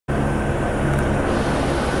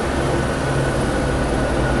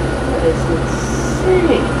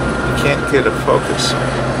Get a focus. 1,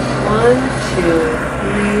 2,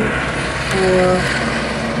 3, 4,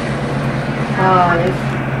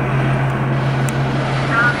 5.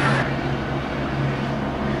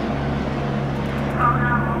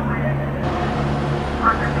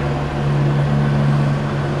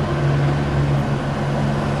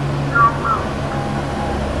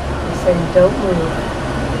 Saying don't move.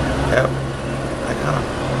 Yep, I got him.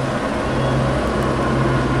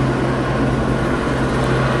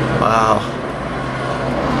 Wow.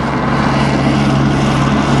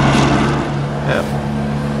 Yep.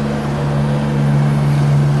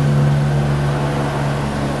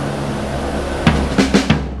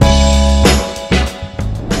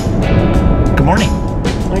 Good morning.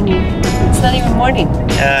 Morning. It's not even morning.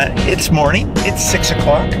 It's morning. It's 6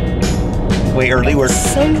 o'clock. Way early. The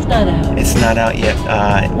sun's not out. It's not out yet.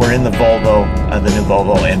 We're in the Volvo, the new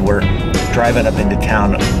Volvo, and we're driving up into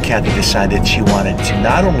town. Kathy decided she wanted to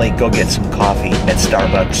not only go get some coffee at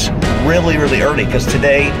Starbucks really, really early, because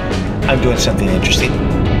today I'm doing something interesting.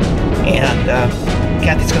 And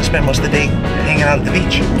Kathy's going to spend most of the day hanging out at the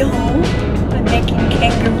beach. No, I'm making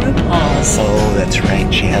kangaroo paws. Oh, that's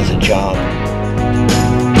right. She has a job.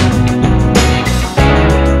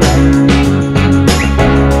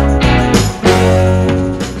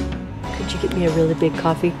 Get me a really big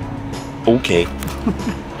coffee. Okay.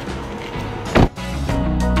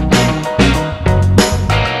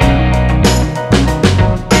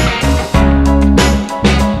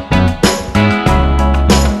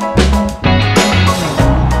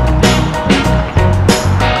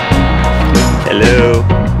 Hello.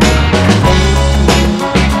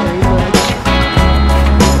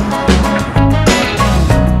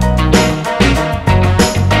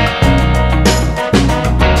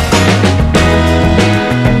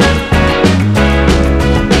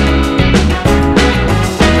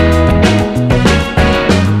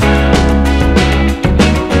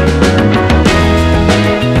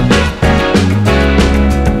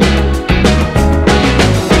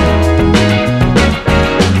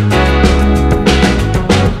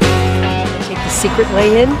 Secret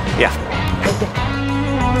way in? Yeah. Okay.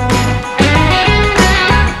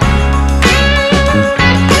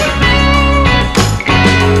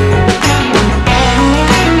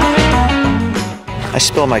 I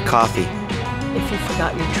spilled my coffee. If you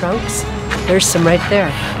forgot your trunks, there's some right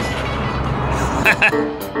there.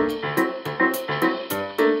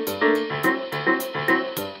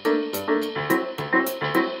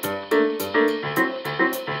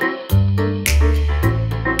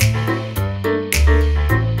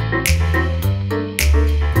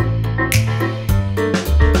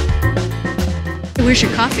 Where's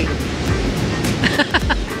your coffee?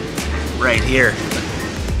 Right here.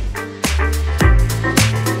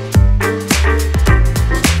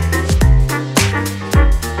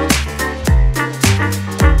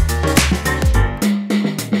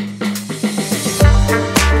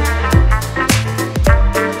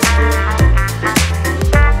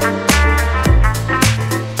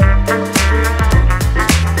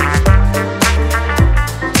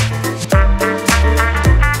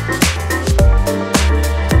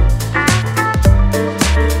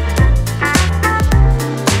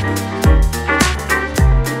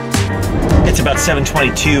 About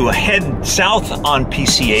 7:22, head south on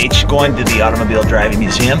PCH, going to the Automobile Driving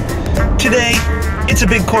Museum. Today, it's a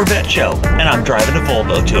big Corvette show, and I'm driving a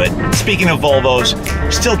Volvo to it. Speaking of Volvos,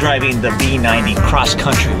 still driving the B90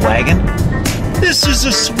 cross-country wagon. This is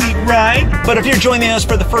a sweet ride. But if you're joining us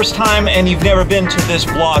for the first time and you've never been to this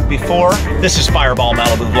vlog before, this is Fireball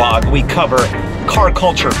Malibu Vlog. We cover car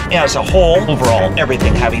culture as a whole, overall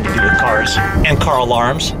everything having to do with cars, and car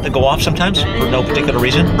alarms that go off sometimes for no particular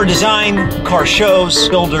reason, for design, car shows,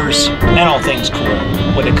 builders, and all things cool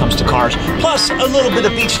when it comes to cars, plus a little bit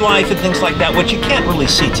of beach life and things like that, which you can't really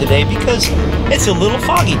see today because it's a little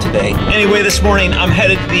foggy today. Anyway, this morning I'm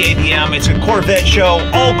headed to the ADM. It's a Corvette show,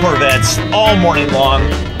 all Corvettes, all morning long,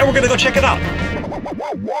 and we're gonna go check it out.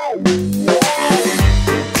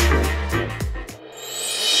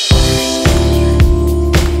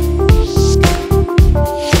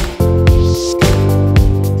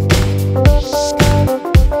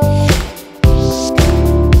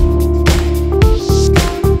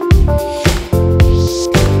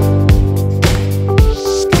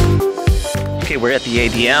 We're at the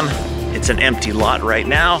ADM. It's an empty lot right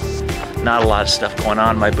now. Not a lot of stuff going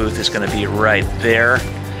on. My booth is going to be right there.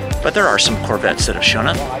 But there are some Corvettes that have shown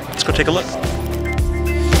up. Let's go take a look.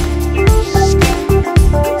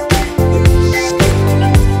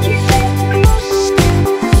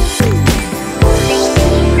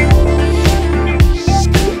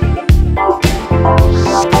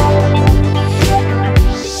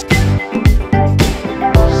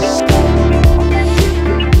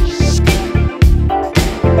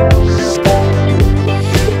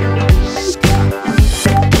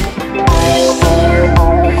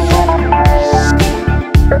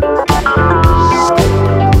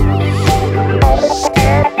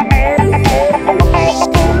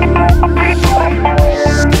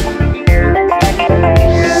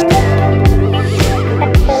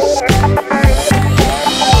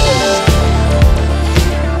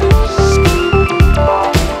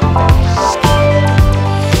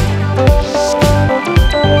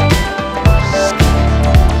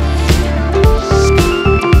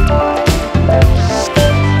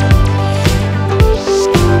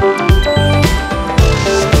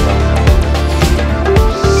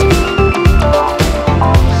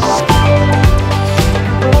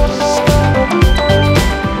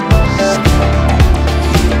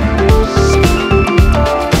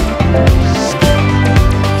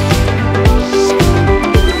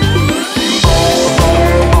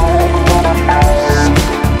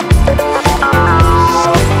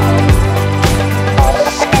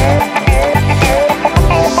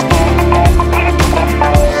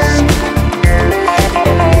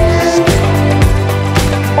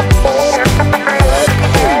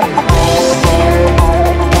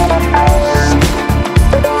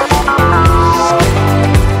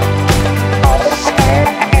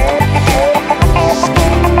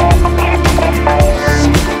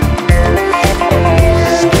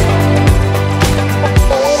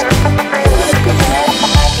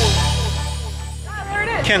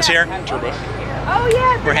 Ken's here.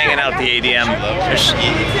 We're hanging out at the ADM. There's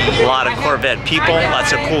a lot of Corvette people,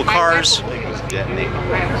 lots of cool cars.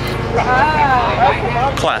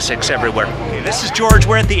 Classics everywhere. Okay, this is George.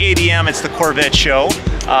 We're at the ADM. It's the Corvette show.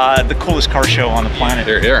 The coolest car show on the planet.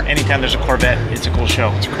 They're here. Anytime there's a Corvette, it's a cool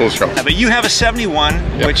show. It's a cool show. But you have a 71,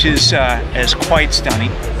 which is quite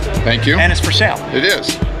stunning. Thank you. And it's for sale. It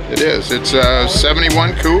is. It is. It's a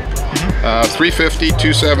 71 coupe, 350,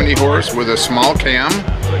 270 horse with a small cam.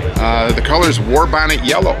 The color is war bonnet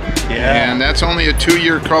yellow. Yeah. And that's only a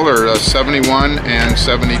 2-year color, 71 and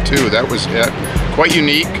 72. That was it. Quite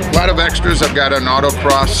unique. A lot of extras. I've got an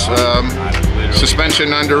autocross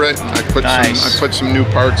suspension under it. I put some new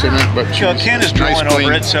parts in it. But Ken is drooling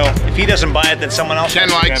over it, so if he doesn't buy it, then someone else. Ken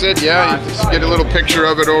likes it. Yeah. You just get a little picture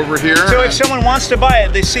of it over here. So if someone wants to buy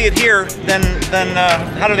it, they see it here. Then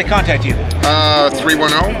how do they contact you?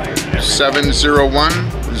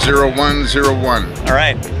 310-701-0101. All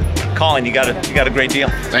right. Colin, you got a great deal.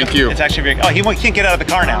 Thank you. It's actually very. Oh, he can't get out of the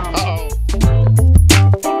car now. Uh-oh.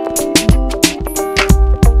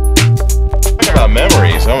 Talk about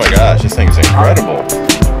memories. Oh my gosh, this thing is incredible.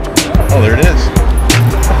 Oh, there it is.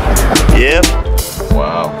 Yep.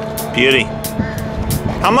 Wow. Beauty.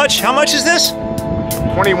 How much is this?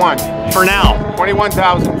 21. For now.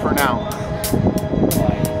 21,000 for now.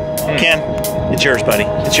 Ken, it's yours, buddy.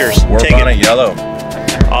 It's yours. War Take bonnet it. yellow.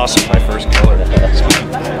 Awesome. My first color.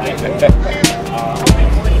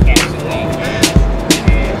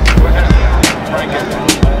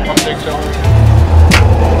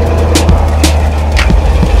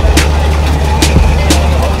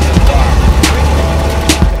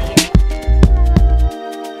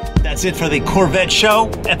 That's it for the Corvette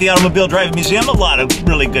show at the Automobile Driving Museum. A lot of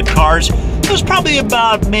really good cars. There's probably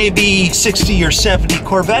about maybe 60 or 70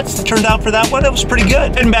 Corvettes that turned out for that one. It was pretty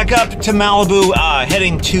good. Heading back up to Malibu,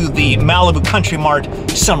 heading to the Malibu Country Mart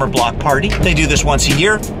Summer Block Party. They do this once a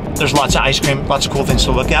year. There's lots of ice cream, lots of cool things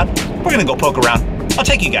to look at. We're gonna go poke around. I'll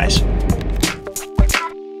take you guys.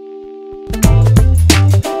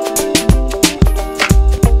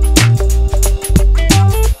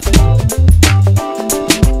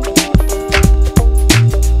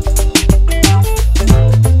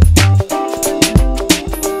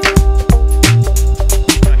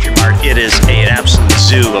 It is an absolute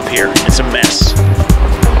zoo up here. It's a mess.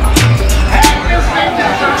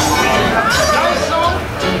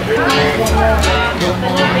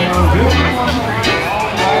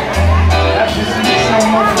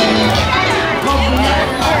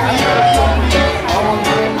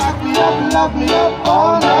 Love me up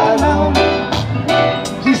all night long.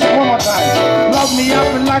 She said one more time. Love me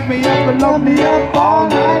up and lock me up and love me up all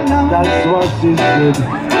night long. That's what she said to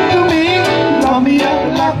me. Love me up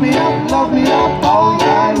and lock me up, love me up all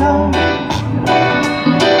night long.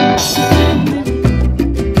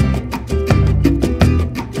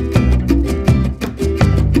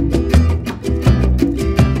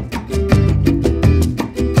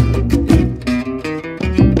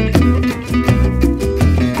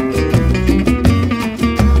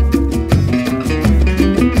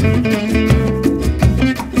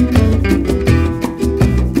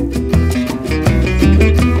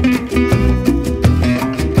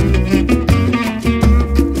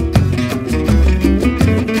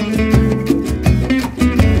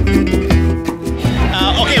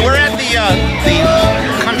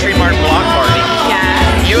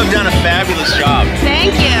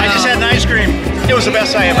 It was the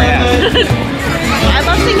best I ever had. I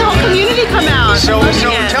love seeing the whole community come out. So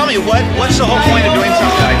tell me, what's the whole point of doing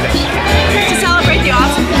something like this? To celebrate the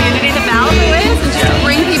awesome community that Malibu is, and just to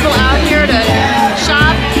bring people out here to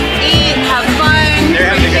shop, eat, have fun,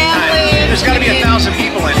 They're having a good family. time. There's got to be 1,000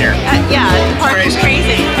 people in here. Yeah, the park is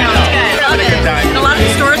crazy. No, it's good. I love it. And a lot of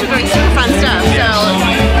the stores are doing super fun stuff. Yes. So,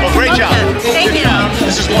 well, great job. Thank you.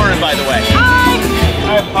 This is Lauren, by the way. Hi.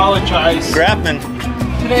 I apologize. Grafman.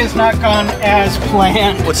 Today has not gone as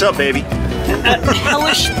planned. What's up, baby?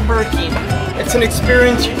 Hellish working. It's an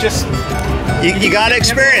experience you got to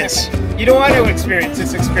experience. You don't want to experience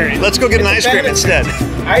this experience. Let's go get an ice cream instead.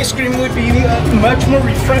 Ice cream would be much more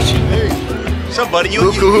refreshing. What's up, buddy?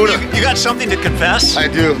 You got something to confess? I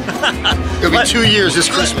do. It'll be 2 years this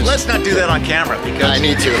Christmas. Let's not do that on camera because I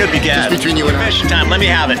need to. It could be bad. Just between you and I. Confession time. Let me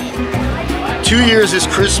have it. 2 years this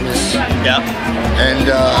Christmas. Yep.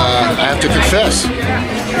 And I have to confess.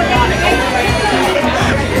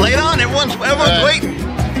 Lay it on. Everyone's waiting.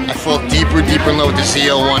 I fall deeper in love with the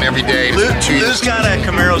ZL1 every day. Lou's got a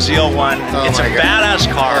Camaro ZL1. Oh, it's a badass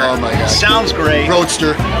car. Oh my God. Sounds great.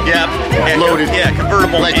 Roadster. Yep. Loaded. Yeah,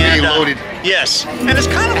 convertible. Like being loaded. Yes. And it's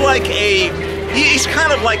kind of like a He's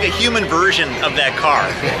kind of like a human version of that car.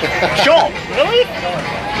 Show him. Really?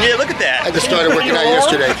 Yeah, look at that. I just started working out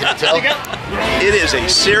yesterday, can you tell? It is a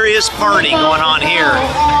serious party going on here.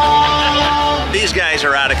 These guys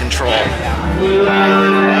are out of control. I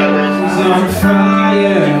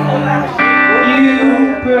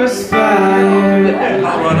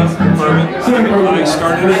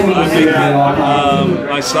started it, I make it,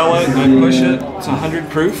 I sell it, I push it, it's 100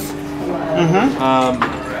 proof.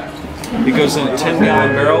 It goes in a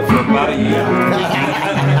 10-gallon barrel for about a year.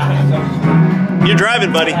 You're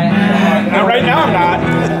driving, buddy. Not right now, I'm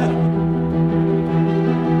not.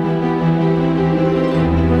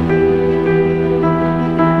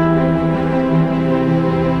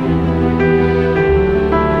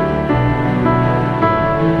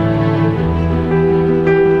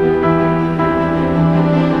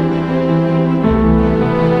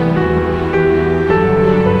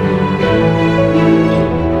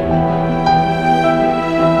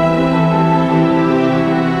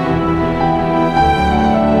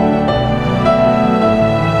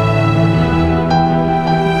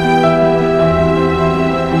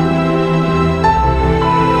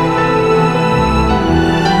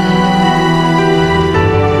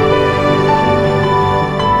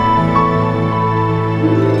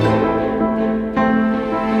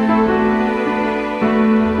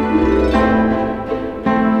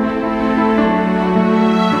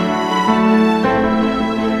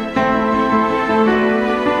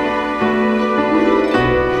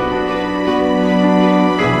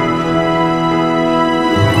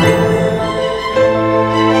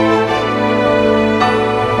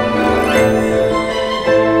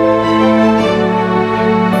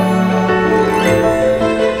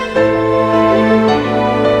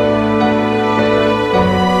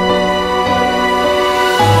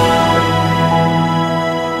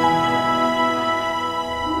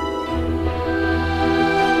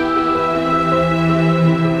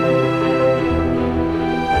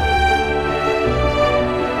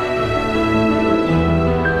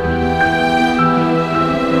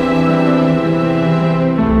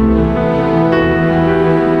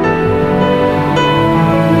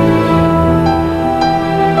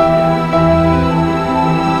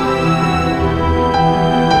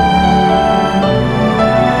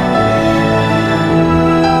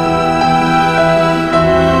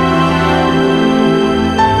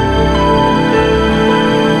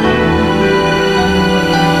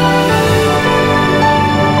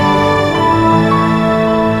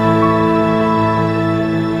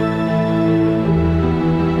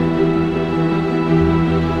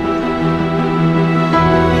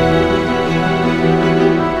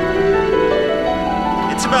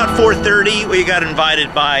 About 4:30, we got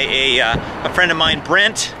invited by a friend of mine,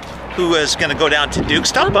 Brent, who was going to go down to Duke's.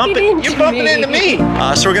 Stop bumping! You're bumping into me!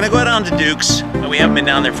 So we're going to go down to Duke's. We haven't been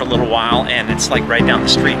down there for a little while, and it's like right down the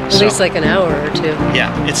street. At least like an hour or two.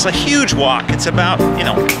 Yeah, it's a huge walk. It's about,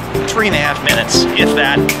 3.5 minutes, if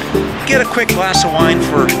that. Get a quick glass of wine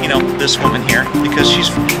for, this woman here, because she's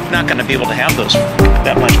not going to be able to have those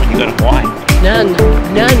that much when you go to Hawaii. None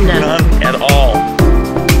at all.